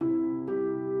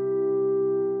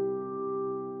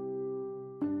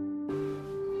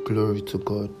Glory to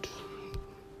God.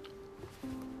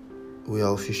 We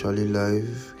are officially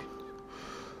live.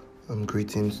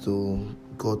 Greetings to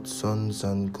God's sons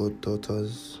and God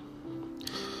daughters.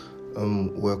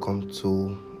 Welcome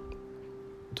to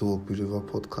the Woke Believer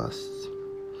podcast.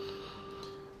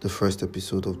 The first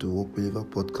episode of the Woke Believer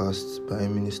podcast by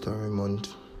Minister Raymond,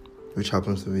 which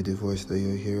happens to be the voice that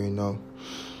you're hearing now.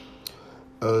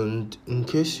 And in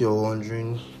case you're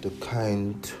wondering the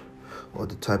kind or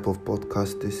the type of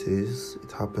podcast this is,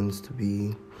 it happens to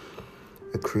be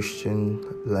a Christian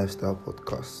lifestyle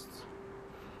podcast.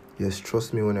 Yes,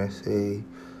 trust me when I say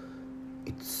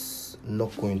it's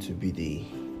not going to be the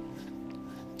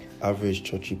average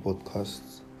churchy podcast.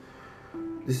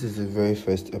 This is the very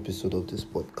first episode of this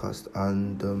podcast,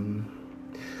 and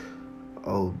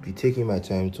I'll be taking my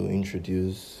time to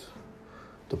introduce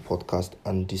the podcast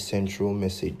and the central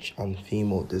message and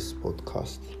theme of this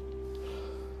podcast.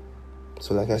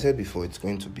 So like I said before, it's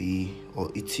going to be,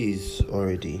 or it is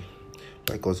already,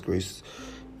 by God's grace,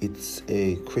 it's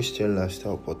a Christian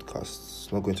lifestyle podcast.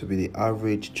 It's not going to be the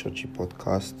average churchy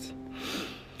podcast.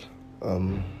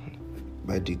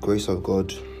 By the grace of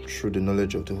God, through the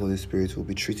knowledge of the Holy Spirit, we'll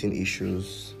be treating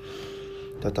issues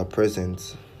that are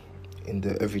present in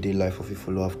the everyday life of a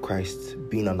follower of Christ,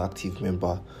 being an active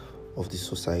member of the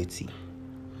society.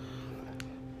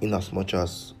 In as much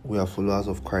as we are followers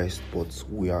of Christ, but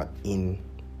we are in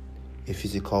a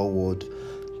physical world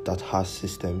that has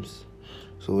systems.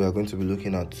 So we are going to be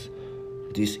looking at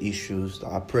these issues that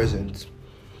are present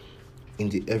in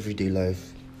the everyday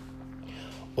life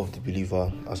of the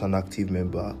believer as an active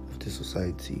member of the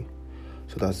society.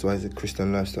 So that's why it's a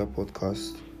Christian lifestyle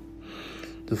podcast.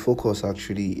 The focus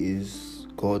actually is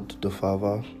God the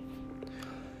Father,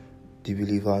 the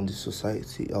believer, and the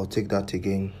society. I'll take that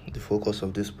again. The focus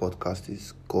of this podcast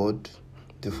is God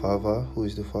the Father, who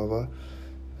is the Father,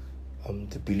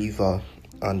 the believer,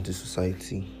 and the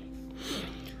society.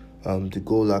 The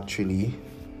goal actually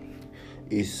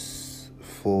is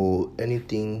for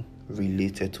anything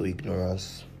related to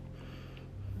ignorance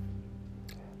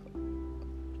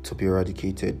to be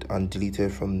eradicated and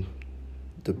deleted from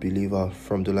the believer,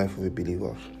 from the life of a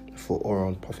believer, for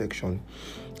all-round perfection.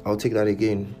 I'll take that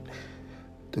again.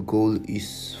 The goal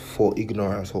is for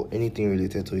ignorance or anything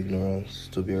related to ignorance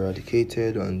to be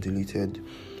eradicated and deleted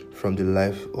from the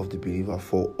life of the believer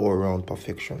for all-round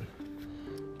perfection,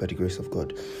 by the grace of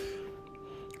God.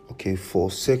 Okay,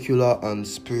 for secular and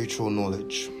spiritual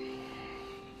knowledge.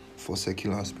 For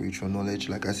secular and spiritual knowledge,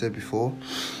 like I said before,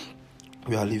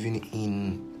 we are living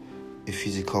in a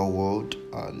physical world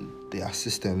and there are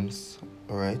systems,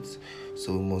 alright?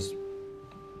 So we must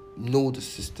know the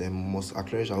system, we must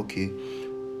acknowledge that, okay,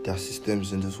 there are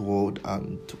systems in this world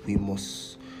and we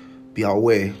must be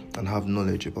aware and have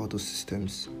knowledge about those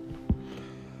systems.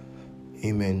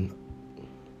 Amen.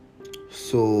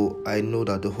 So I know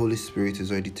that the Holy Spirit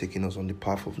is already taking us on the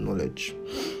path of knowledge.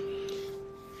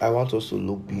 I want us to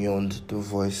look beyond the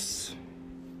voice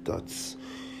that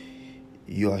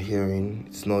you are hearing.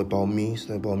 It's not about me. It's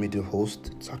not about me, the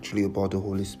host. It's actually about the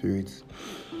Holy Spirit.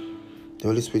 The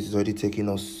Holy Spirit is already taking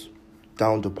us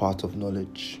down the path of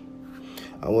knowledge.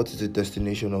 And what is the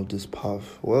destination of this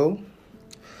path? Well,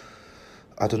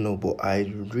 I don't know, but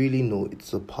I really know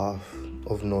it's a path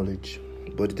of knowledge.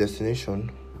 But the destination,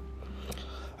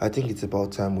 I think it's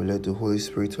about time we let the Holy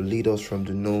Spirit to lead us from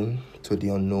the known to the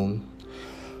unknown,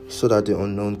 so that the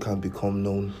unknown can become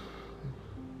known.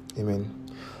 Amen.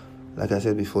 Like I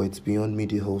said before, it's beyond me,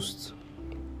 the host.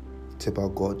 It's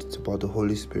about God. It's about the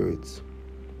Holy Spirit.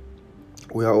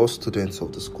 We are all students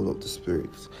of the School of the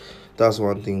Spirit. That's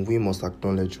one thing we must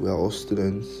acknowledge. We are all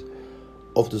students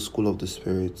of the School of the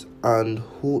Spirit. And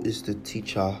who is the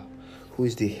teacher? Who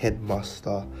is the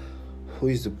headmaster? Who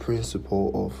is the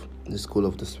principal of the School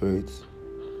of the Spirit?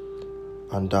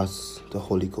 And that's the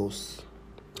Holy Ghost.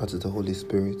 That is the Holy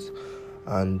Spirit.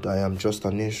 And I am just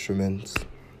an instrument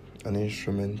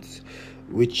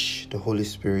which the Holy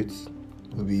Spirit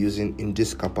will be using in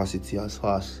this capacity as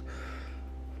far as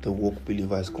the woke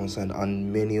believer is concerned,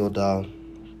 and many other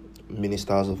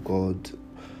ministers of God,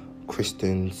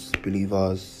 Christians,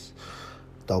 believers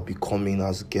that will be coming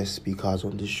as guest speakers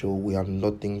on this show. We are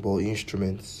nothing but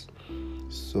instruments.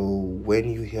 So when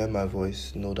you hear my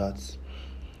voice, know that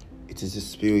it is the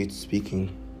Spirit speaking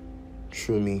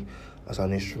through me as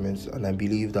an instrument. And I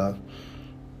believe that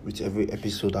with every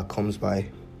episode that comes by,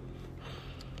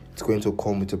 it's going to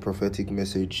come with a prophetic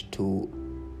message to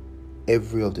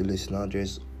every of the listeners.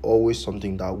 There's always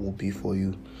something that will be for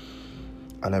you.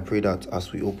 And I pray that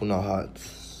as we open our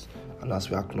hearts and as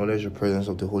we acknowledge the presence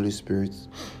of the Holy Spirit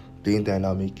being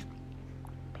dynamic,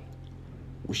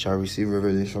 we shall receive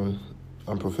revelation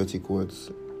and prophetic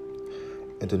words.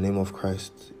 In the name of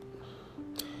Christ.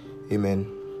 Amen.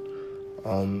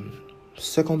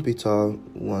 2 Peter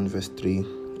 1 verse 3,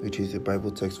 which is the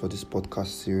Bible text for this podcast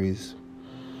series.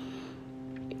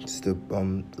 It's the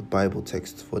Bible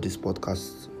text for this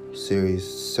podcast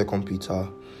series, 2 Peter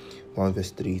 1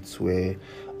 verse 3. It's where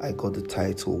I got the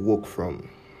title "Walk From."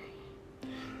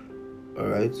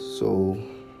 Alright, so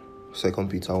 2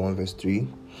 Peter 1 verse 3.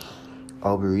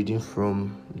 I'll be reading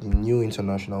from the New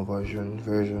International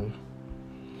Version.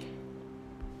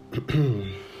 2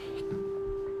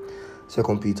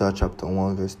 Peter chapter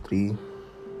 1 verse 3.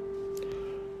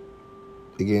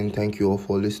 Again, thank you all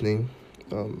for listening.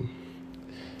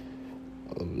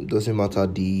 Doesn't matter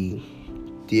the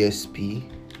DSP,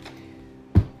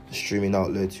 the streaming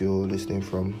outlet you're listening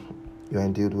from, you're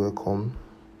indeed welcome.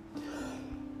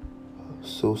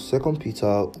 So 2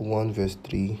 Peter 1 verse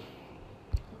 3.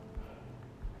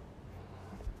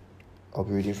 I'll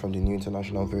be reading from the New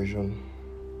International Version.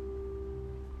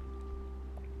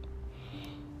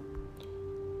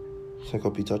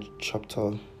 2 Peter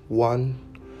chapter 1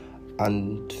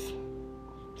 and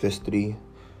verse 3,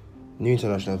 New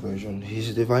International Version.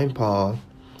 His divine power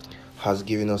has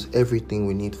given us everything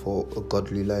we need for a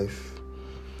godly life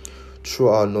through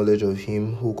our knowledge of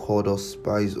Him who called us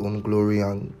by His own glory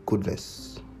and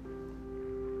goodness.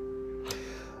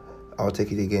 I'll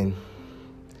take it again,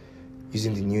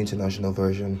 using the New International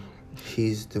Version.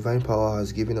 His divine power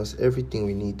has given us everything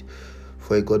we need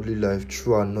for a godly life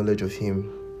through our knowledge of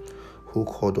Him who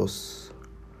called us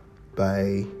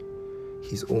by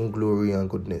His own glory and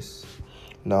goodness.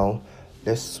 Now,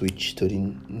 let's switch to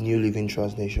the New Living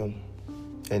Translation,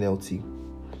 NLT.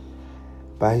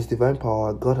 By His divine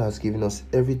power, God has given us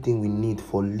everything we need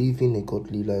for living a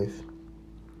godly life.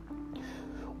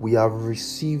 We have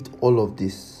received all of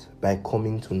this by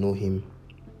coming to know Him,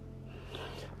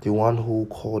 the one who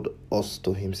called us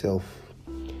to Himself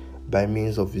by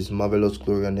means of His marvelous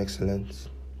glory and excellence.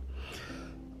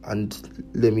 And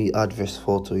let me add verse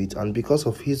 4 to it. And because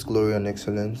of His glory and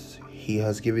excellence, He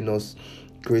has given us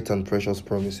great and precious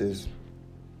promises.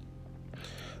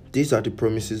 These are the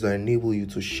promises that enable you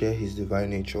to share His divine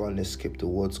nature and escape the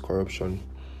world's corruption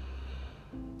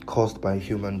caused by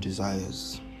human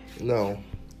desires. Now,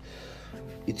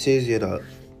 it says here that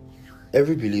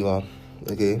every believer,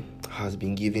 has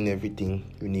been given everything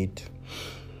you need.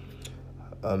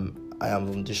 I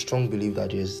am the strong belief that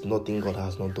there is nothing God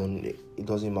has not done. It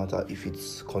doesn't matter if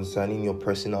it's concerning your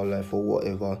personal life or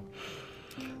whatever.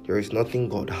 There is nothing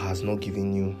God has not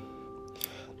given you.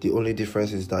 The only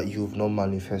difference is that you've not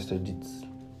manifested it.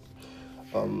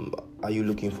 Are you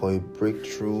looking for a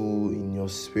breakthrough in your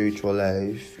spiritual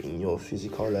life, in your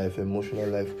physical life, emotional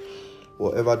life?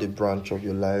 Whatever the branch of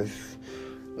your life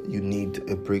you need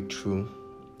a breakthrough,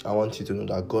 I want you to know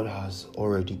that God has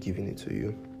already given it to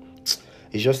you.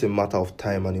 It's just a matter of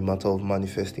time and a matter of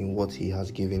manifesting what He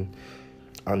has given.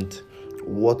 And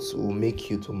what will make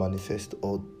you to manifest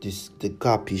the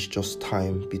gap is just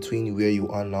time between where you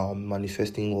are now and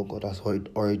manifesting what God has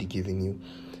already given you.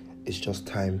 It's just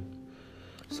time.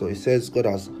 So it says God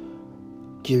has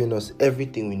given us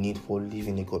everything we need for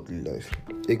living a godly life.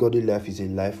 A godly life is a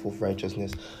life of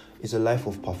righteousness. It's a life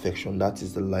of perfection. That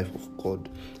is the life of God.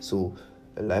 So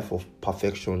a life of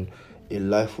perfection, a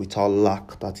life without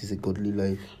lack, that is a godly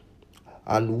life.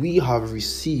 And we have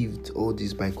received all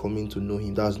this by coming to know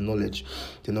Him. That's knowledge,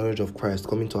 the knowledge of Christ,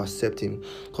 coming to accept Him.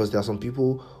 Because there are some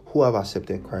people who have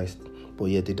accepted Christ, but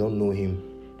yet they don't know Him.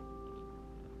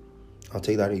 I'll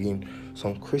take that again.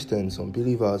 Some Christians, some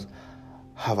believers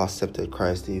have accepted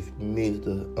Christ. They've made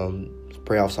the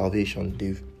prayer of salvation.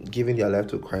 They've given their life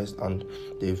to Christ, and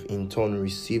they've in turn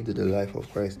received the life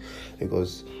of Christ.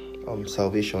 Because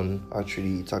salvation,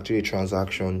 it's actually a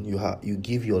transaction. You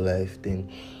give your life,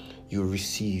 then you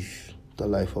receive the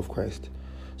life of Christ.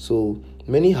 So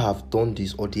many have done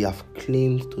this, or they have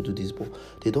claimed to do this, but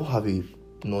they don't have a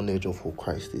knowledge of who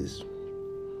Christ is.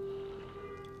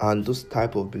 And those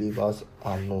type of believers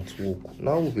are not woke.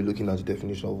 Now we'll be looking at the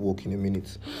definition of woke in a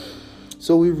minute.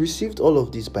 So we received all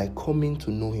of this by coming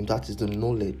to know Him. That is the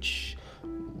knowledge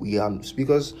we are,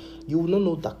 because you will not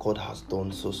know that God has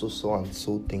done so and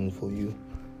so thing for you.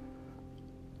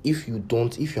 If you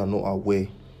are not aware,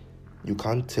 you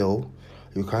can't tell,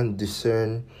 you can't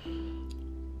discern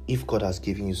if God has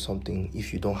given you something,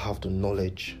 if you don't have the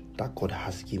knowledge that God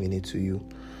has given it to you.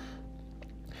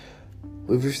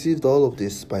 We've received all of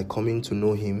this by coming to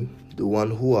know Him, the one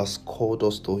who has called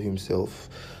us to Himself.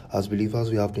 As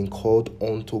believers, we have been called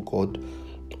unto God,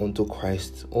 unto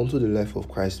Christ, unto the life of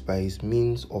Christ by His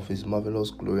means of His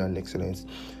marvelous glory and excellence,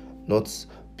 not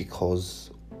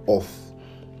because of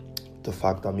the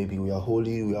fact that maybe we are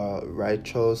holy, we are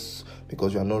righteous,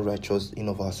 because we are not righteous in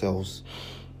of ourselves.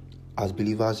 As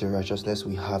believers, the righteousness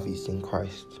we have is in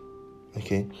Christ.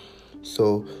 Okay?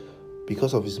 So,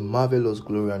 because of his marvelous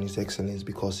glory and his excellence,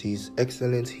 because he is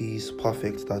excellent, he is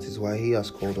perfect, that is why he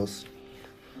has called us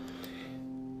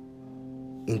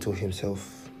into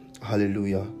himself.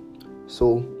 Hallelujah.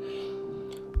 So,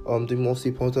 the most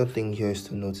important thing here is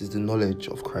to note is the knowledge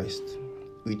of Christ,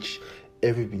 which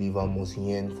every believer must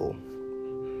yearn for,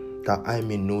 that I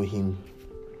may know him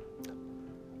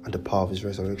and the power of his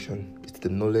resurrection. It's the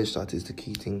knowledge that is the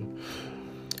key thing.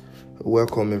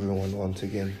 Welcome everyone once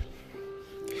again.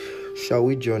 Shall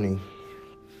we journey?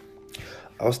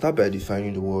 I'll start by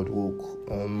defining the word woke.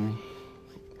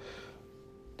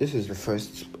 This is the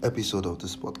first episode of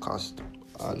this podcast,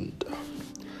 and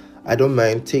I don't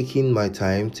mind taking my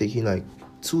time, taking like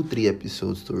 2-3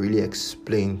 episodes to really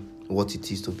explain what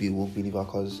it is to be a woke believer,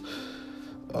 because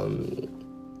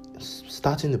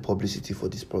starting the publicity for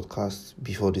this podcast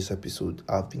before this episode,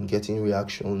 I've been getting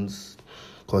reactions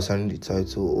concerning the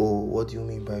title. Oh, what do you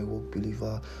mean by woke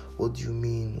believer? What do you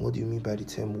mean? What do you mean by the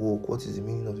term woke? What is the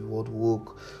meaning of the word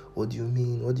woke? What do you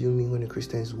mean? What do you mean when a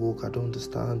Christian is woke? I don't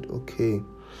understand. Okay.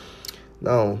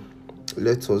 Now,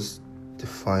 let us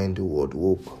define the word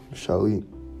woke, shall we?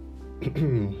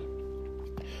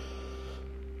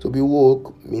 To be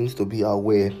woke means to be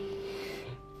aware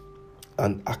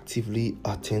and actively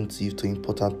attentive to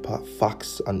important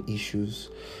facts and issues.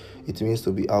 It means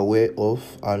to be aware of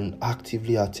and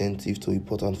actively attentive to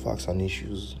important facts and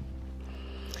issues.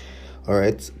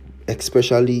 Alright,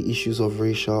 especially issues of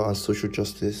racial and social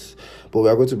justice. But we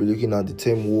are going to be looking at the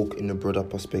term woke in a broader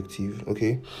perspective,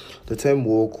 okay? The term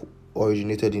woke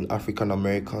originated in African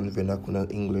American Vernacular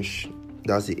English.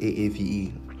 That's the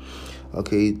AAVE.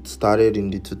 Okay, it started in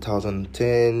the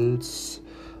 2010s,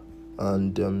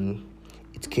 and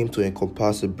it came to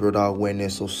encompass a broader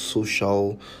awareness of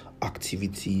social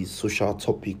activities, social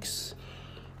topics.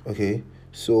 Okay,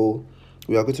 so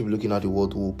we are going to be looking at the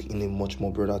word woke in a much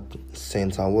more broader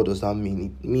sense. And what does that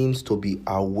mean? It means to be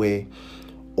aware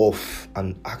of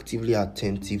and actively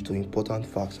attentive to important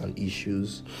facts and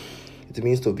issues. It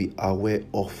means to be aware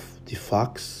of the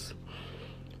facts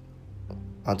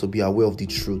and to be aware of the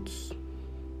truth.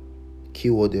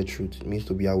 Keyword there, truth. It means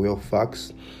to be aware of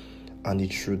facts and the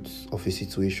truth of a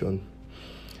situation.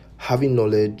 Having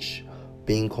knowledge,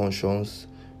 being conscious,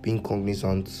 being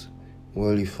cognizant,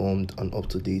 well-informed and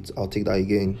up-to-date. I'll take that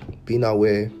again. Being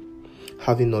aware,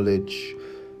 having knowledge,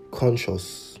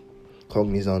 conscious,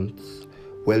 cognizant,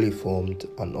 well-informed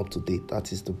and up-to-date.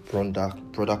 That is the broader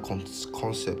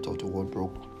concept of the word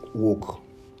woke.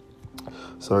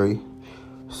 Sorry.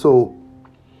 So,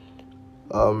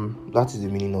 that is the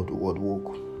meaning of the word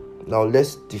woke. Now,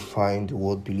 let's define the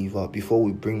word believer before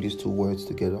we bring these two words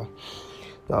together.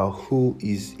 Now, who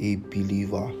is a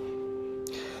believer?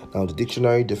 Now, the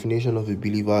dictionary definition of a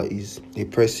believer is a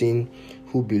person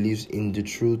who believes in the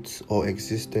truth or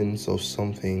existence of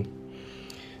something.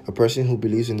 A person who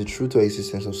believes in the truth or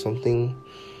existence of something,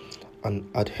 an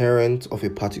adherent of a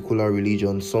particular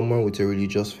religion, someone with a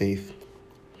religious faith,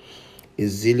 a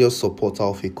zealous supporter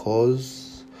of a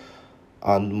cause,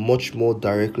 and much more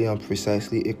directly and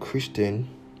precisely, a Christian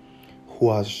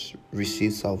who has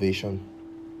received salvation.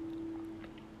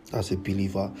 As a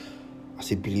believer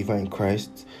in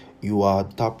Christ, you are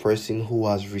that person who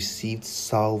has received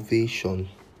salvation.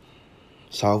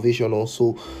 Salvation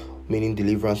also meaning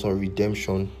deliverance or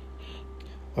redemption.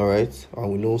 Alright,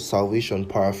 and we know salvation,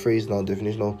 paraphrase now,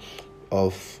 definition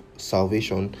of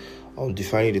salvation,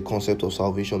 defining the concept of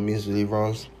salvation means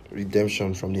deliverance,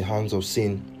 redemption from the hands of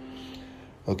sin.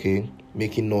 Okay,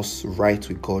 making us right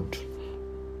with God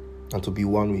and to be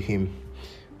one with him.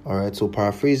 Alright, so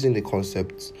paraphrasing the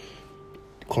concept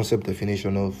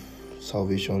definition of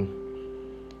salvation.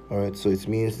 Alright, so it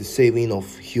means the saving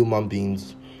of human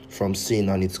beings from sin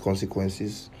and its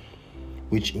consequences,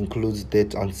 which includes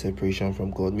death and separation from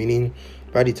God. Meaning,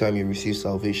 by the time you receive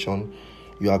salvation,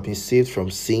 you have been saved from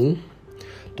sin,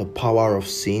 the power of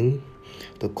sin,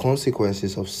 the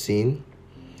consequences of sin,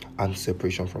 and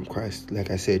separation from Christ.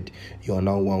 Like I said, you are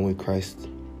now one with Christ.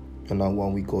 You're now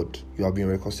one with God. You have been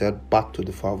reconciled back to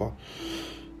the Father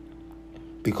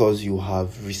because you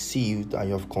have received and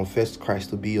you have confessed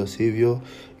Christ to be your Savior.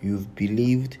 You've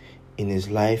believed in his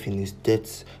life, in his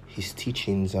death, his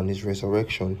teachings, and his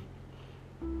resurrection.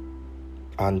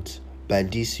 And by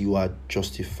this you are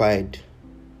justified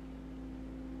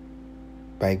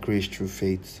by grace through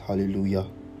faith. Hallelujah.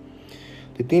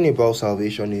 The thing about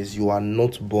salvation is you are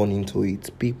not born into it.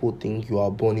 People think you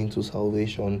are born into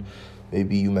salvation.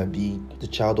 Maybe you might be the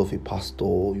child of a pastor,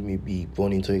 or you may be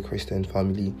born into a Christian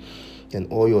family,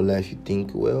 and all your life you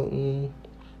think, well,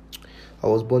 I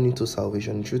was born into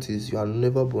salvation. The truth is, you are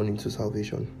never born into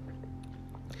salvation.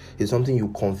 It's something you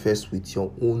confess with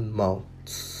your own mouth.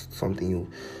 Something you,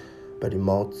 by the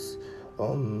mouth,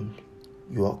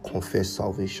 you are confess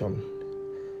salvation.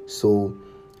 So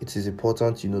it is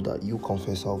important you know that you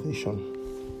confess salvation.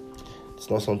 It's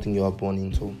not something you are born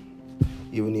into.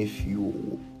 Even if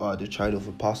you are the child of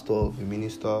a pastor, of a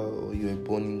minister, or you are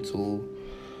born into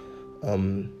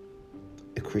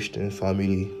a Christian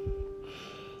family,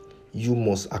 you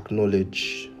must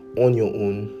acknowledge on your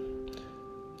own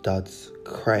that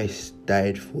Christ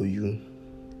died for you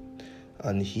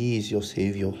and He is your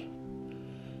Savior.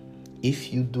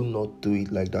 If you do not do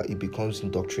it like that, it becomes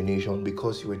indoctrination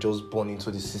because you were just born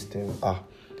into the system.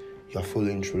 You are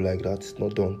following through like that. It's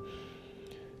not done.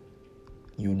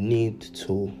 You need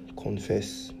to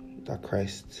confess that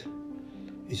Christ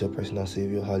is your personal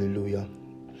Savior. Hallelujah.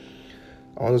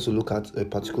 I want us to look at a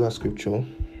particular scripture.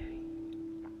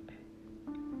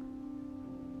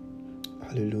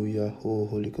 Hallelujah. Oh,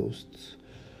 Holy Ghost.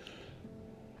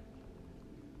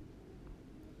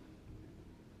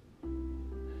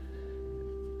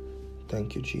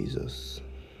 Thank you, Jesus.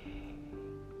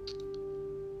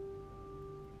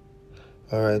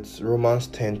 All right, Romans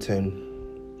 10:10.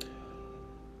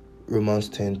 Romans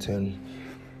 10:10.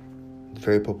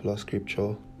 Very popular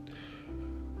scripture.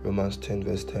 Romans 10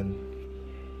 verse 10.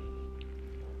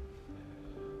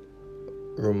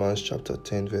 Romans chapter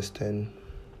 10 verse 10.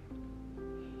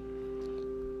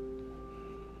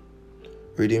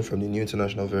 Reading from the New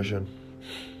International Version.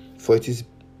 For it is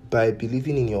by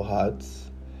believing in your heart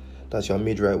that you are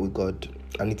made right with God,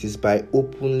 and it is by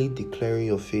openly declaring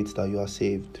your faith that you are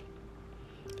saved.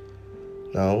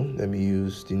 Now, let me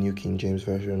use the New King James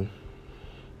Version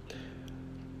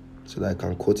so that I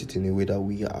can quote it in a way that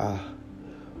we are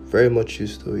very much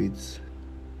used to it.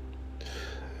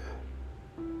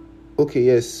 Okay,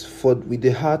 yes, for with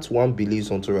the heart one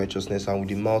believes unto righteousness, and with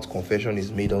the mouth confession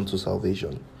is made unto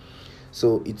salvation.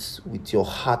 So it's with your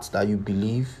heart that you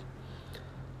believe,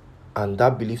 and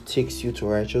that belief takes you to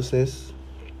righteousness,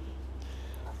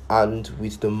 and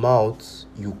with the mouth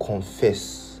you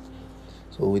confess.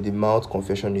 So with the mouth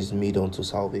confession is made unto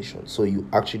salvation. So you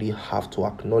actually have to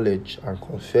acknowledge and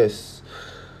confess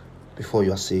before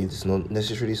you are saved. It's not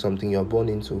necessarily something you are born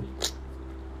into.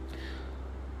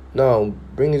 Now,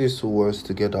 bringing these two words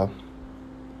together,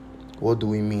 what do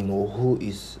we mean, or who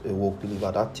is a woke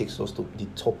believer? That takes us to the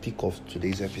topic of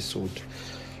today's episode.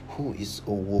 Who is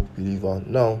a woke believer?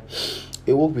 Now,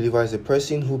 a woke believer is a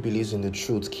person who believes in the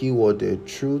truth. Keyword, the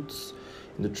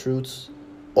truth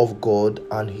of God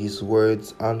and His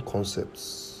words and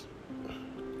concepts.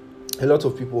 A lot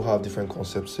of people have different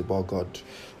concepts about God.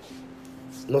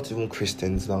 Not even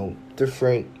Christians now.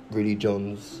 Different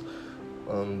religions,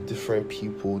 different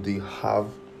people, they have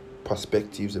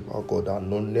perspectives about God that are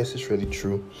not necessarily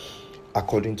true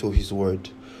according to His word.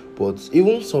 But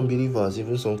even some believers,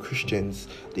 even some Christians,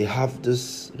 they have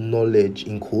this knowledge,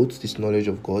 in quotes, this knowledge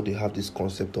of God. They have this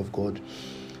concept of God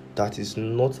that is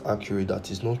not accurate,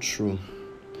 that is not true.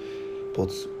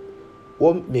 But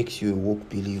what makes you a woke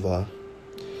believer?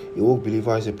 A woke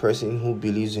believer is a person who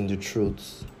believes in the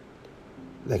truth.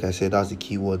 Like I said, that's the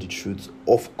key word, the truth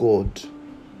of God.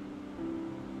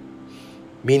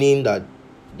 Meaning that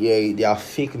there are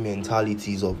fake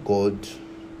mentalities of God.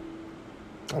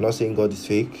 I'm not saying God is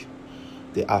fake.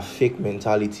 There are fake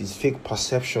mentalities, fake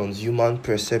perceptions, human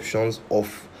perceptions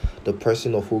of the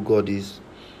person of who God is.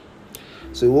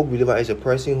 So a woke believer is a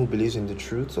person who believes in the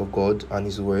truth of God and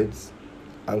His words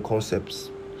and concepts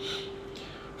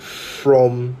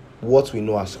from what we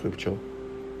know as scripture.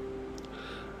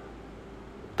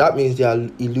 That means there are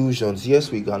illusions.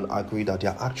 Yes, we can agree that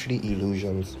there are actually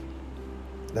illusions.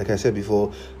 Like I said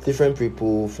before, different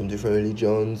people from different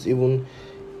religions, even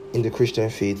in the Christian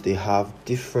faith, they have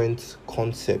different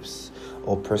concepts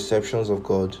or perceptions of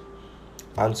God.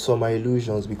 And some are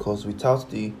illusions, because without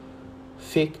the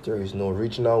fake, there is no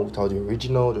original. Without the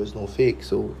original, there is no fake.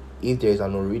 So if there is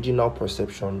an original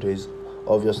perception, there is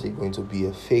obviously going to be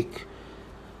a fake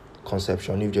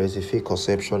conception. If there is a fake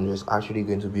conception, there is actually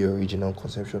going to be an original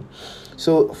conception.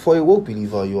 So for a woke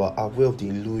believer, you are aware of the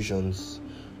illusions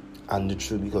and the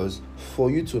truth, because for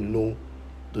you to know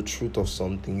the truth of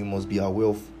something, you must be aware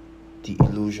of the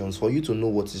illusions. For you to know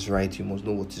what is right, you must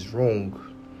know what is wrong.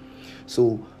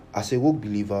 So as a woke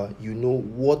believer, you know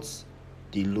what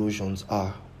the illusions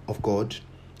are of God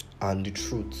and the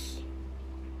truths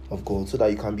of God, so that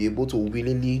you can be able to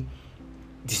willingly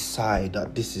decide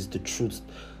that this is the truth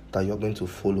that you're going to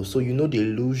follow. So you know the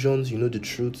illusions, you know the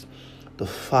truth, the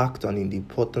fact and in the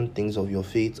important things of your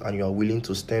faith, and you are willing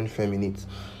to stand firm in it.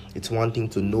 It's one thing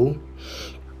to know.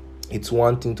 It's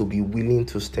one thing to be willing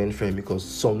to stand firm, because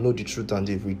some know the truth and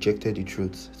they've rejected the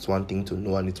truth. It's one thing to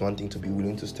know, and it's one thing to be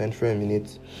willing to stand firm in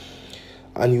it.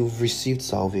 And you've received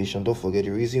salvation. Don't forget,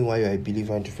 the reason why you're a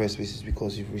believer in the first place is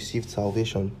because you've received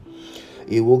salvation.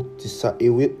 A woke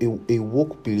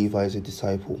believer is a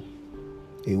disciple.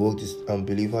 A woke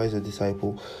believer is a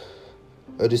disciple.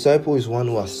 A disciple is one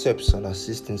who accepts and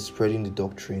assists in spreading the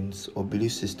doctrines or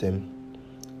belief system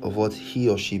of what he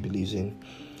or she believes in.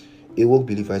 A woke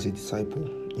believer is a disciple.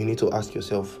 You need to ask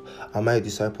yourself, am I a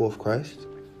disciple of Christ?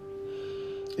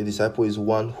 A disciple is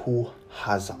one who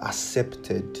has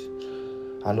accepted,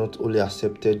 and not only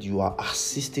accepted, you are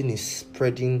assisting in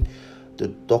spreading the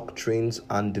doctrines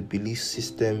and the belief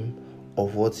system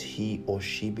of what he or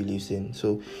she believes in.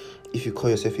 So if you call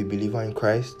yourself a believer in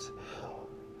Christ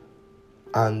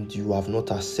and you have not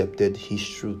accepted his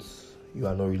truth, you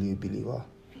are not really a believer.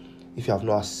 If you have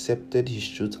not accepted his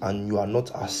truth and you are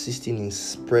not assisting in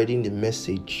spreading the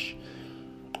message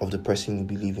of the person you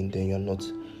believe in, then you are not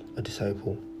a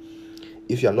disciple.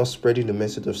 If you are not spreading the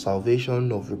message of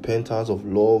salvation, of repentance, of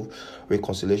love,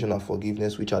 reconciliation, and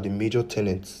forgiveness, which are the major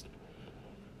tenets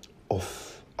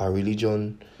of our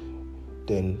religion,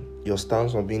 then your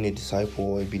stance on being a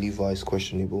disciple or a believer is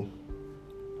questionable.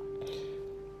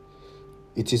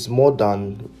 It is more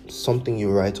than something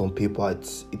you write on paper.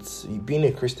 It's being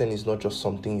a Christian is not just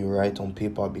something you write on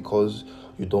paper because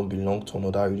you don't belong to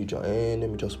another religion. Let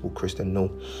me just put Christian.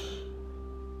 No.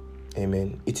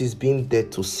 Amen. It is being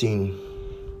dead to sin.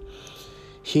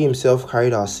 He himself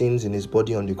carried our sins in his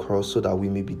body on the cross so that we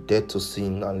may be dead to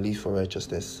sin and live for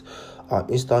righteousness. Our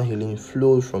instant healing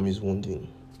flows from his wounding.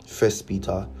 1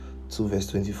 Peter 2 verse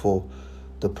 24,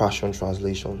 the Passion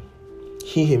Translation.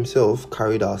 He himself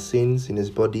carried our sins in his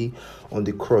body on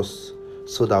the cross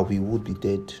so that we would be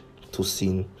dead to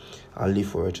sin and live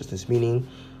for righteousness. Meaning,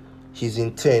 his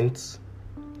intent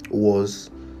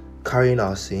was carrying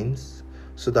our sins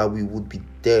so that we would be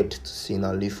dead to sin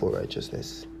and live for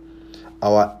righteousness.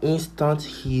 Our instant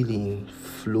healing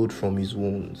flowed from his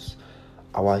wounds.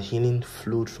 Our healing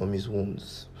flowed from his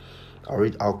wounds.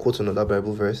 I'll quote another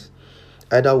Bible verse.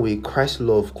 Either way, Christ's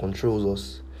love controls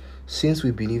us. Since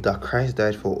we believe that Christ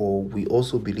died for all, we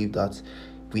also believe that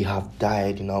we have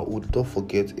died in our old. Don't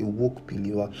forget, a woke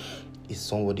believer is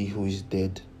somebody who is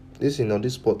dead. Listen, on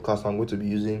this podcast, I'm going to be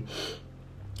using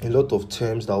a lot of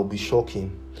terms that will be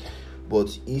shocking.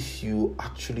 But if you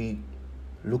actually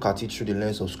look at it through the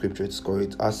lens of Scripture, it's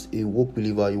correct. As a woke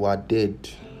believer, you are dead.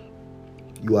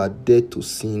 You are dead to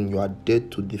sin. You are dead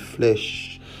to the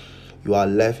flesh. You are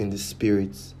alive in the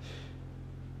spirit.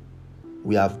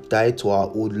 We have died to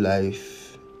our old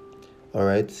life.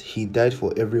 Alright? He died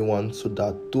for everyone so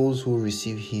that those who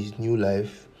receive his new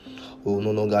life will no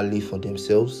longer live for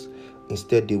themselves.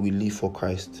 Instead, they will live for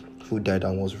Christ, who died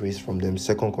and was raised from them.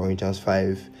 2 Corinthians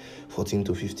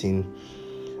 5:14-15.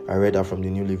 I read that from the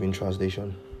New Living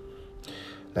Translation.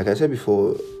 Like I said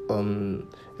before,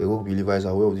 a woke believer is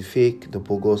aware of the fake, the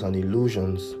bogus, and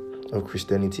illusions of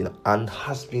Christianity and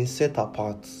has been set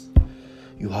apart.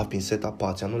 You have been set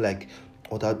apart. You're not like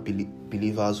other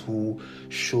believers who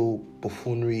show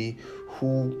buffoonery,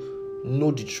 who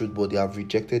know the truth, but they have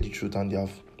rejected the truth and they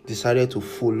have decided to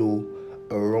follow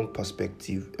a wrong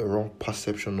perspective, a wrong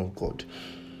perception of God.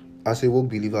 As a woke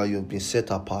believer, you have been set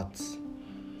apart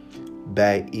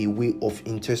by a way of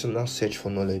intentional search for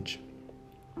knowledge.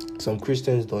 Some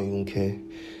Christians don't even care.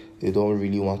 They don't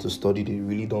really want to study. They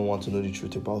really don't want to know the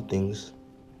truth about things.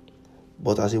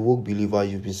 But as a woke believer,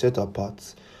 you've been set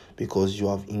apart because you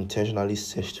have intentionally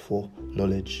searched for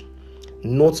knowledge.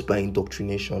 Not by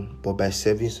indoctrination, but by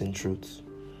service in truth.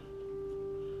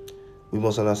 We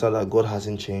must understand that God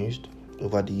hasn't changed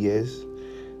over the years.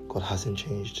 God hasn't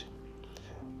changed.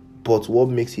 But what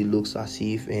makes it look as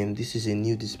if this is a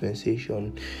new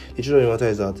dispensation? The truth of the matter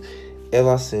is that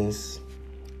ever since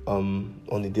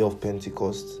on the day of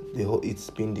Pentecost, it's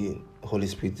been the Holy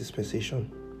Spirit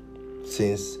dispensation.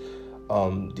 Since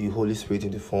the Holy Spirit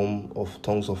in the form of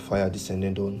tongues of fire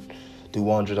descended on the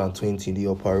 120 in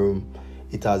the upper room,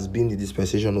 it has been the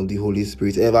dispensation of the Holy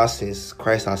Spirit ever since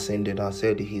Christ ascended and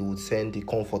said he would send the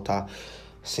Comforter.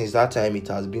 Since that time, it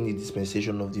has been the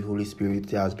dispensation of the Holy Spirit.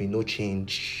 There has been no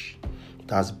change. It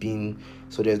has been,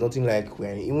 so there's nothing like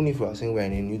even if we are saying we're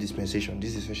in a new dispensation,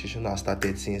 this dispensation has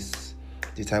started since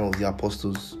the time of the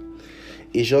apostles.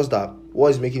 It's just that what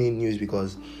is making it new is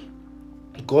because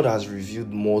God has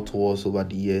revealed more to us over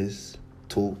the years,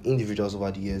 to individuals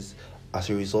over the years, as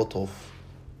a result of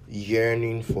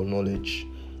yearning for knowledge,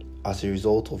 as a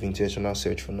result of intentional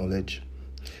search for knowledge.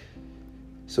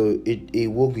 So a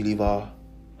woke believer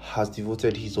has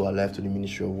devoted his or her life to the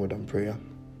ministry of word and prayer.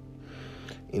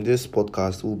 In this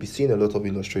podcast, we'll be seeing a lot of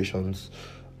illustrations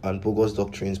and bogus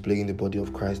doctrines plaguing the body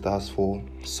of Christ. As for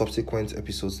subsequent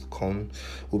episodes to come,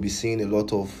 we'll be seeing a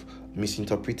lot of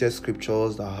misinterpreted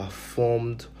scriptures that have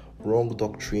formed wrong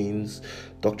doctrines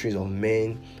of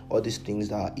men, all these things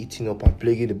that are eating up and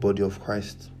plaguing the body of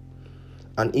Christ,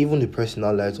 and even the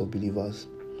personal lives of believers.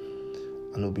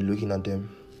 And we'll be looking at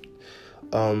them.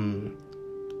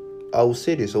 I will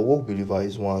say this: a woke believer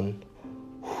is one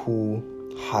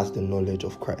who has the knowledge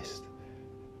of Christ.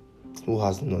 Who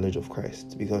has the knowledge of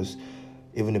Christ? Because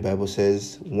even the Bible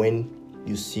says, when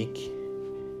you seek,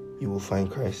 you will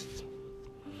find Christ.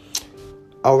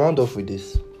 I'll round off with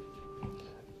this.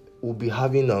 We'll be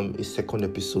having a second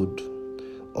episode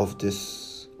of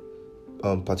this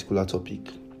particular topic.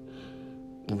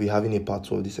 We'll be having a part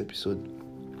 2 of this episode.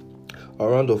 I'll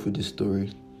round off with this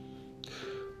story.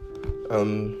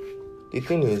 The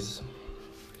thing is,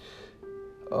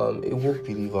 a woke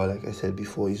believer, like I said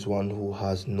before, is one who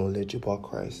has knowledge about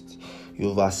Christ.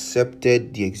 You've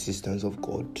accepted the existence of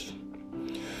God.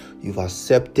 You've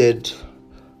accepted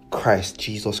Christ,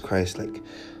 Jesus Christ, like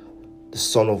the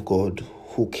Son of God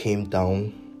who came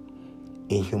down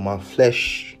in human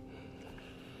flesh,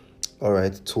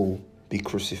 to be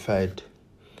crucified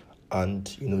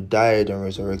and, died and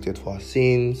resurrected for our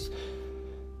sins.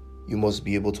 You must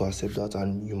be able to accept that,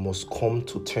 and you must come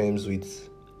to terms with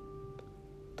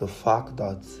the fact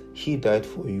that he died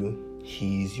for you,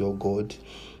 he is your God,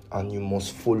 and you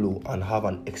must follow and have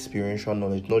an experiential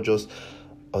knowledge, not just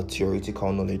a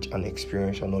theoretical knowledge, an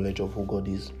experiential knowledge of who God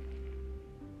is.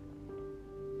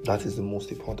 That is the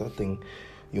most important thing.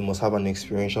 You must have an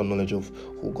experiential knowledge of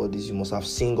who God is. You must have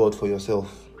seen God for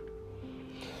yourself.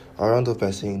 I'll round up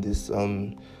by saying this.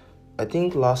 I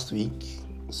think last week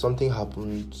something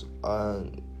happened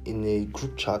in a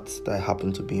group chat that I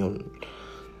happened to be on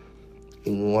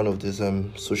in one of these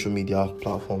social media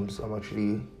platforms. I'm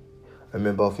actually a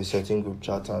member of a certain group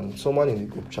chat, and someone in the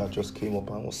group chat just came up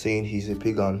and was saying he's a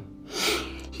pagan.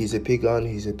 He's a pagan.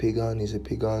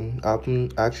 I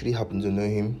actually happen to know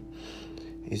him.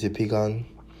 He's a pagan.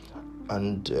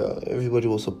 And everybody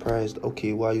was surprised.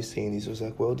 Okay, why are you saying this? I was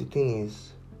like, well, the thing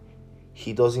is,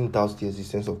 he doesn't doubt the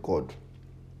existence of God.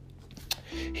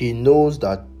 He knows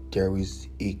that there is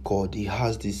a God. He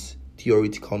has this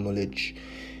theoretical knowledge,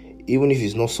 even if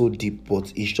it's not so deep, but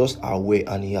he's just aware,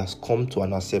 and he has come to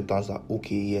an acceptance that,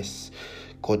 okay, yes,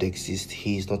 God exists.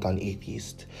 He is not an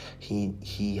atheist. He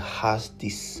has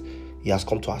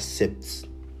come to accept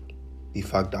the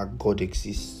fact that God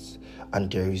exists and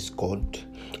there is God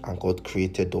and God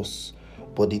created us.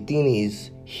 But the thing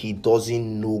is, he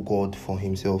doesn't know God for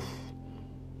himself.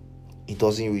 He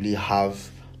doesn't really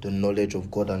have the knowledge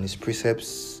of God and his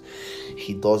precepts.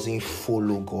 He doesn't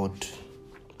follow God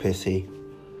per se.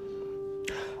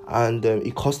 And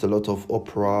it caused a lot of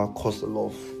uproar, caused a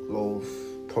lot of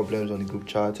problems on the group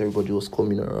chat. Everybody was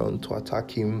coming around to attack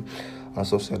him and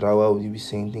stuff. Said, why would you be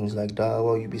saying things like that?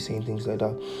 Why would you be saying things like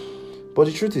that? But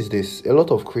the truth is this: a lot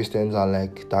of Christians are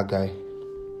like that guy.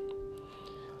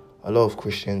 A lot of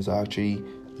Christians are actually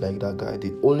like that guy.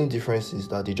 The only difference is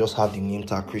that they just have the name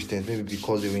tag Christians, maybe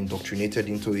because they were indoctrinated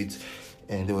into it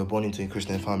and they were born into a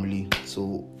Christian family.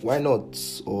 So why not?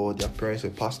 Or their parents were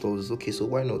pastors. Okay, so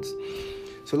why not?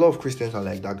 So a lot of Christians are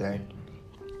like that guy.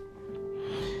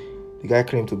 The guy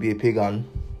claimed to be a pagan.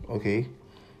 Okay,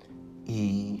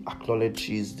 he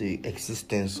acknowledges the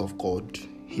existence of God.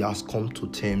 He has come to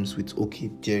terms with, okay,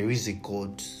 there is a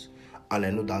God, and I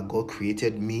know that God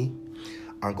created me,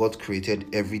 and God created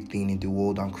everything in the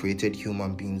world and created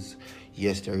human beings.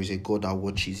 Yes, there is a God that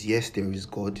watches. Yes, there is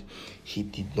God. He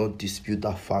did not dispute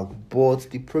that fact. But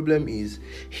the problem is,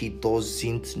 he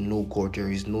doesn't know God. There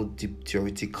is no deep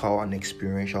theoretical and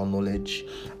experiential knowledge,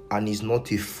 and he's not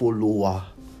a follower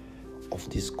of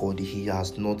this God. He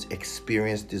has not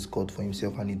experienced this God for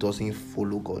himself, and he doesn't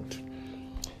follow God.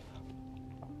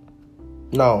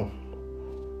 Now,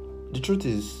 the truth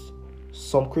is,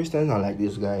 some Christians are like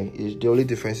this guy. The only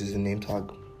difference is the name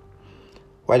tag.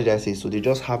 Why did I say so? They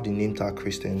just have the name tag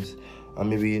Christians and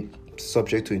maybe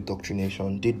subject to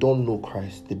indoctrination. They don't know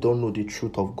Christ. They don't know the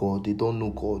truth of God. They don't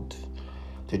know God.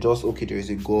 They just, okay, there is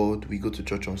a God. We go to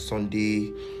church on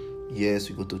Sunday. Yes,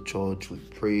 we go to church. We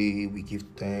pray. We give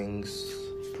thanks,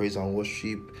 praise and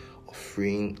worship,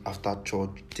 offering. After church,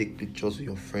 take pictures with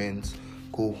your friends.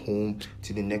 Go home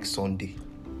till the next Sunday.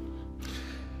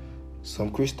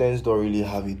 Some Christians don't really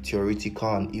have a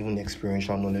theoretical and even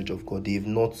experiential knowledge of God. They've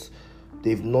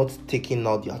not taken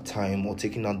out their time or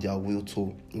taken out their will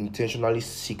to intentionally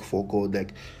seek for God.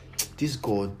 Like, this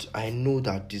God, I know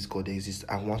that this God exists.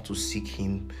 I want to seek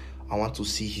him. I want to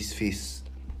see his face.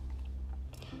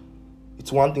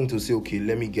 It's one thing to say, okay,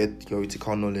 let me get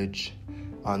theoretical knowledge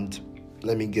and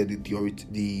let me get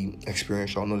the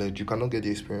experiential knowledge. You cannot get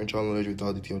the experiential knowledge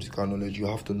without the theoretical knowledge. You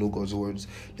have to know God's words.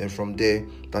 Then from there,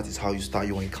 that is how you start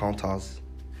your encounters.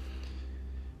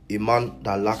 A man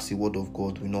that lacks the word of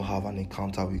God will not have an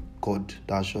encounter with God.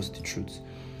 That's just the truth.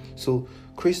 So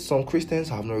some Christians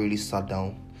have not really sat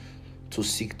down to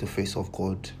seek the face of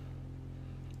God.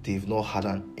 They've not had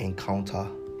an encounter.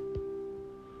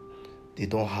 They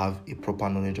don't have a proper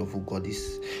knowledge of who God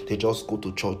is. They just go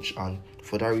to church, and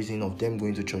for that reason of them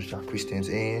going to church, they're Christians.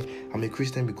 I'm a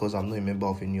Christian because I'm not a member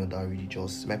of any other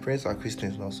religious. My parents are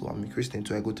Christians now, so I'm a Christian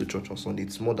too. I go to church on Sunday.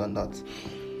 It's more than that.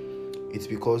 It's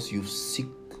because you seek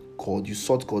God, you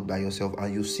sought God by yourself,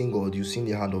 and you've seen God, you've seen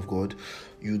the hand of God.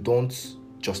 You don't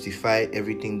justify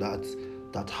everything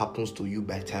that happens to you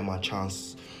by time and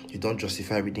chance. You don't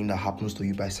justify everything that happens to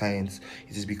you by science.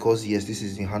 It is because, yes, this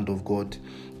is the hand of God.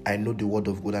 I know the word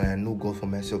of God, and I know God for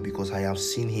myself because I have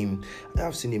seen him. I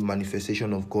have seen a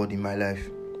manifestation of God in my life.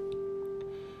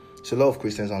 So a lot of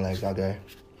Christians are like that guy.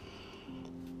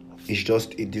 It's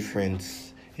just a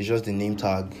difference. It's just the name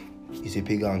tag. He's a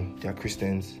pagan. They are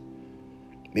Christians.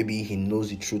 Maybe he knows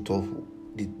the truth of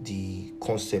the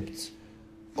concept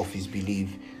of his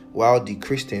belief. While the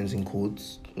Christians, in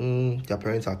quotes, their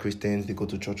parents are Christians. They go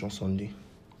to church on Sunday.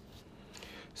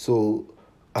 So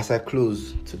as I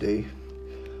close today,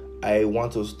 I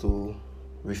want us to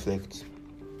reflect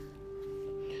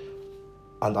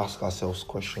and ask ourselves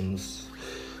questions.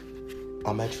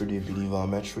 Am I truly a believer?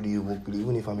 Am I truly a woke believer?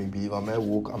 Even if I'm a believer, am I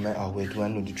woke? Am I aware? Do I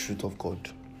know the truth of God?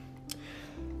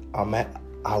 Am I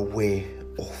aware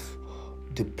of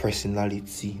the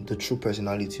personality, the true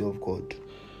personality of God?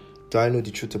 Do I know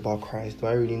the truth about Christ? Do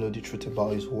I really know the truth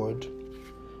about his word?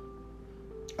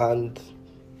 And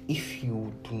if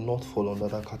you do not fall under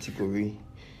that category,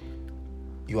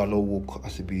 you are not woke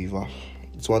as a believer.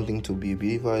 It's one thing to be a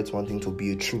believer, it's one thing to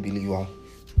be a true believer.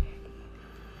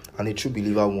 And a true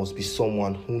believer must be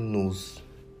someone who knows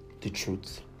the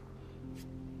truth.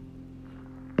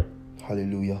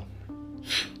 Hallelujah.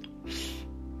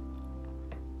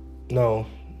 Now,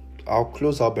 I'll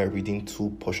close out by reading two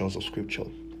portions of scripture.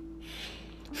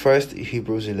 First,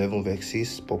 Hebrews 11 verse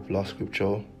 6, popular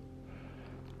scripture.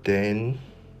 Then,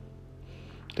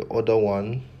 the other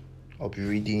one, I'll be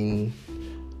reading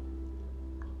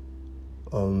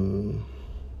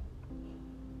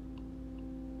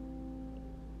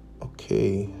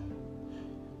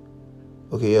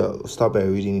I'll start by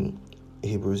reading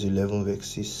Hebrews 11 verse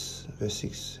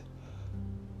 6.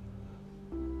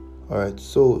 Alright,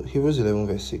 so Hebrews 11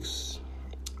 verse 6.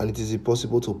 And it is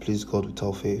impossible to please God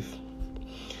without faith.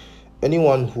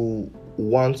 Anyone who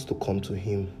wants to come to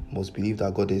him must believe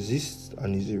that God exists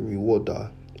and is a rewarder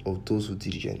of those who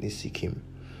diligently seek him.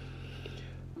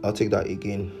 I'll take that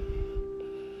again.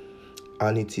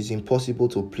 And it is impossible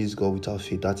to please God without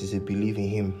faith. That is a belief in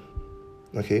him.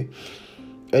 Okay?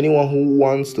 Anyone who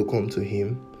wants to come to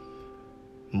him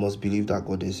must believe that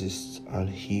God exists and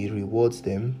he rewards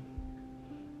them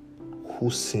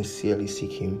who sincerely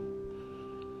seek him.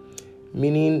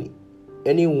 Meaning,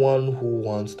 anyone who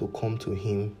wants to come to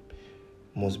him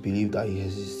must believe that he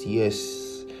exists.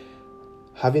 Yes,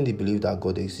 having the belief that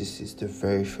God exists is the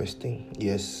very first thing.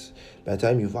 Yes, by the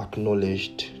time you've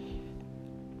acknowledged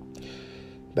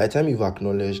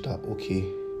that, okay,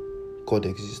 God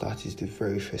exists, that is the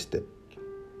very first step.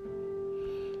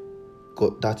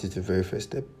 That is the very first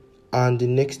step. And the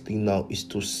next thing now is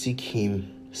to seek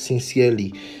him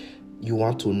sincerely. You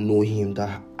want to know him,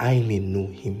 that I may know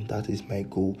him. That is my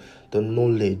goal. The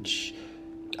knowledge.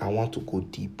 I want to go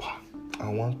deeper. I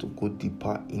want to go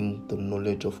deeper in the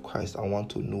knowledge of Christ. I want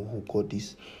to know who God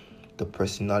is. The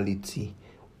personality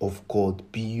of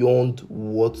God beyond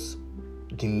what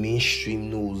the mainstream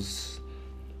knows.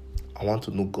 I want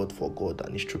to know God for God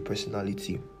and his true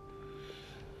personality.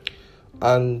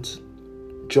 And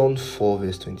John 4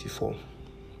 verse 24.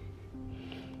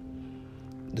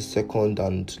 The second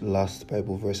and last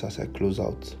Bible verse as I close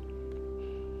out.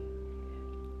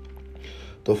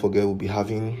 Don't forget, we'll be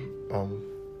having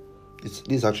this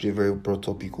is actually a very broad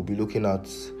topic. We'll be looking at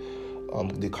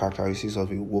the characteristics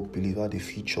of a woke believer, the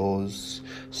features,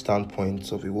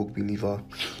 standpoints of a woke believer.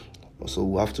 So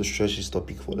we'll have to stretch this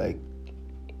topic for like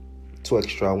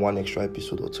one extra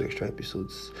episode or two extra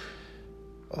episodes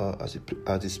as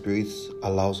the Spirit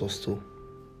allows us to.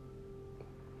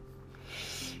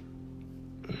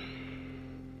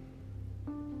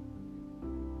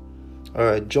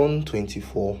 Alright, John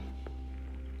 24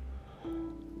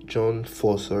 John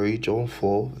 4,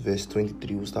 verse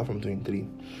 23. We'll start from 23.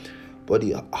 But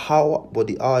the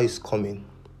hour is coming.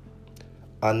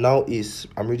 And now is,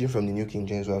 I'm reading from the New King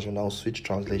James Version, I'll switch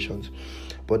translations.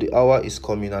 But the hour is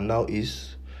coming, and now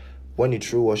is, when the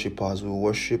true worshippers will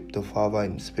worship the Father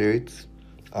in spirit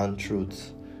and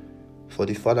truth. For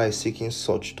the Father is seeking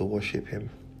such to worship him.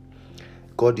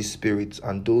 God is spirit,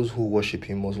 and those who worship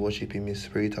him must worship him in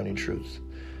spirit and in truth.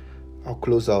 I'll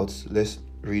close out. Let's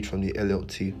read from the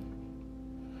LLT.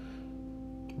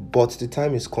 But the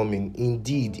time is coming,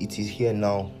 indeed it is here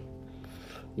now,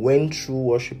 when true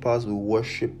worshippers will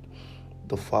worship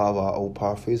the Father. I will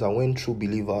paraphrase, and when true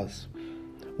believers.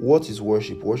 What is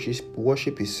worship?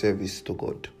 Worship is service to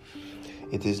God.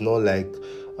 It is not like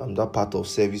that part of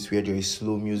service where there is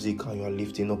slow music and you are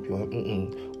lifting up your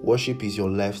Worship is your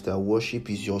lifestyle. Worship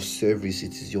is your service.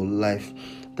 It is your life.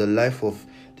 The life of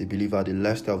the believer, the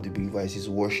lifestyle of the believer is his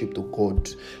worship to God.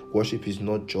 Worship is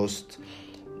not just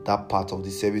that part of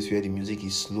the service where the music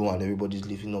is slow and everybody's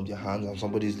lifting up their hands and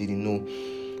somebody's leading. No.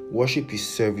 Worship is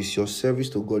service. Your service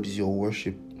to God is your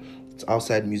worship. It's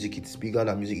outside music. It's bigger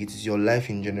than music. It is your life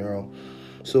in general.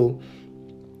 So,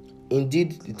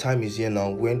 indeed, the time is here now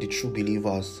when the true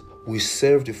believers will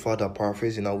serve the Father.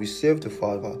 Paraphrasing now, we serve the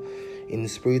Father in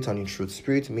spirit and in truth.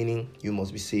 Spirit meaning you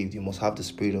must be saved. You must have the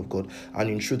Spirit of God. And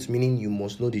in truth meaning you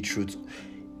must know the truth.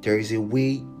 There is a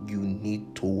way you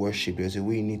need to worship. There's a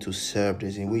way you need to serve.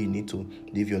 There's a way you need to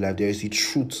live your life. There is the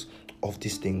truth of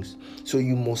these things. So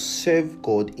you must serve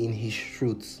God in his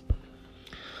truth.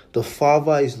 The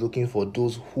Father is looking for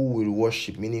those who will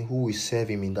worship, meaning who will serve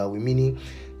him in that way, meaning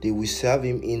they will serve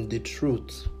him in the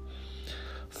truth.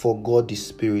 For God is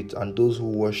spirit, and those who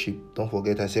worship, don't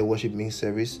forget I said worship means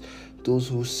service. Those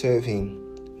who serve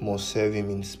him must serve him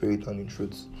in spirit and in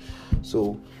truth.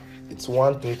 So it's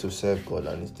one thing to serve God,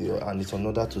 and it's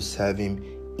another to serve him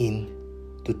in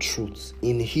the truth,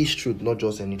 in his truth, not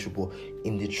just any truth, but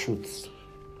in the truth.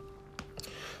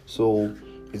 So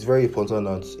it's very important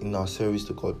that in our service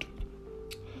to God,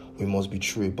 we must be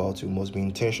true about it. We must be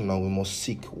intentional. We must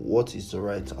seek what is the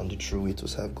right and the true way to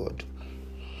serve God.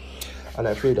 And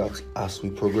I pray that as we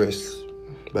progress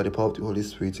by the power of the Holy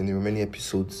Spirit in the remaining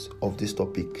episodes of this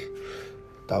topic,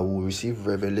 that we'll receive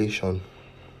revelation.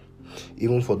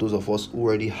 Even for those of us who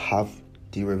already have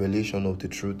the revelation of the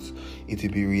truth, it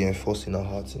will be reinforced in our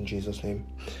hearts in Jesus' name.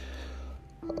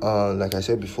 Like I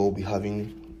said before, we'll be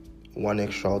having 2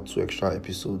 extra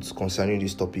episodes concerning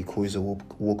this topic, who is a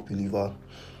woke believer,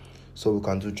 so we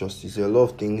can do justice. There are a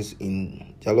lot of things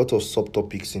there are a lot of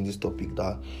subtopics in this topic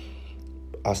that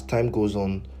as time goes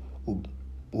on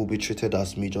will be treated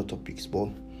as major topics, but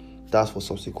that's for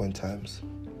subsequent times.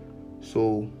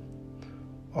 So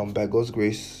by God's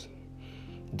grace,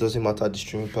 it doesn't matter the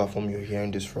streaming platform you're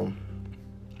hearing this from,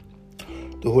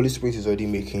 the Holy Spirit is already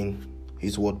making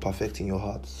his word perfect in your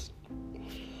hearts.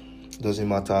 It doesn't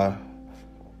matter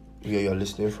where you're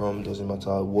listening from, doesn't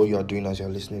matter what you're doing as you're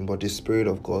listening, but the Spirit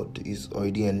of God is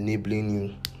already enabling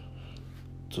you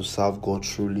to serve God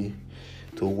truly,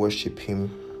 to worship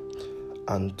him,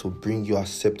 and to bring your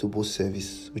acceptable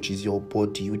service, which is your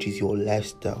body, which is your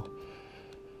lifestyle,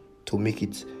 to make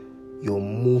it your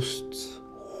most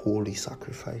holy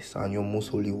sacrifice and your most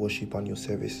holy worship and your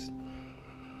service.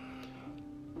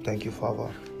 Thank you,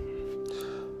 Father.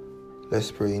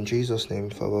 Let's pray. In Jesus'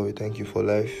 name, Father, we thank you for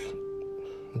life.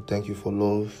 We thank you for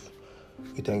love.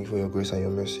 We thank you for your grace and your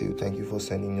mercy. We thank you for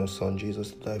sending your Son,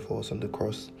 Jesus, to die for us on the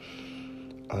cross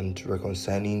and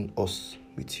reconciling us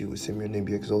with you. We say, may your name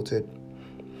be exalted.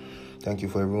 Thank you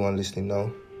for everyone listening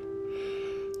now.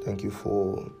 Thank you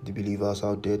for the believers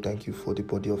out there. Thank you for the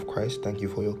body of Christ. Thank you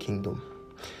for your kingdom.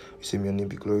 We say, may your name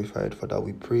be glorified. For that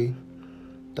we pray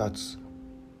that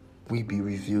we be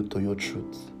revealed to your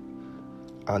truth.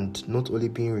 And not only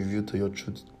being revealed to your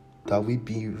truth, that we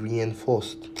be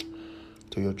reinforced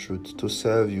to your truth, to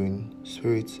serve you in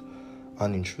spirit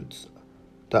and in truth.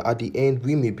 That at the end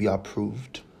we may be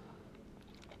approved,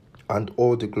 and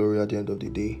all the glory at the end of the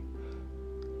day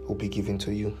will be given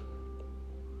to you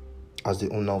as the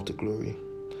owner of the glory.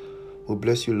 We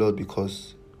bless you, Lord,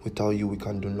 because without you we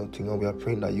can do nothing, and we are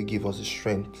praying that you give us the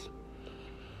strength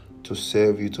to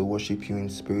serve you, to worship you in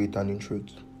spirit and in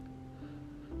truth,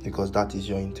 because that is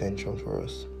your intention for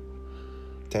us.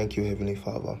 Thank you, Heavenly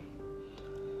Father.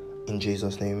 In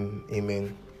Jesus' name,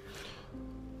 amen.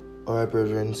 Alright,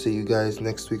 brethren, see you guys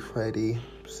next week, Friday,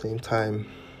 same time.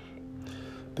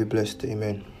 Be blessed,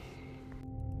 amen.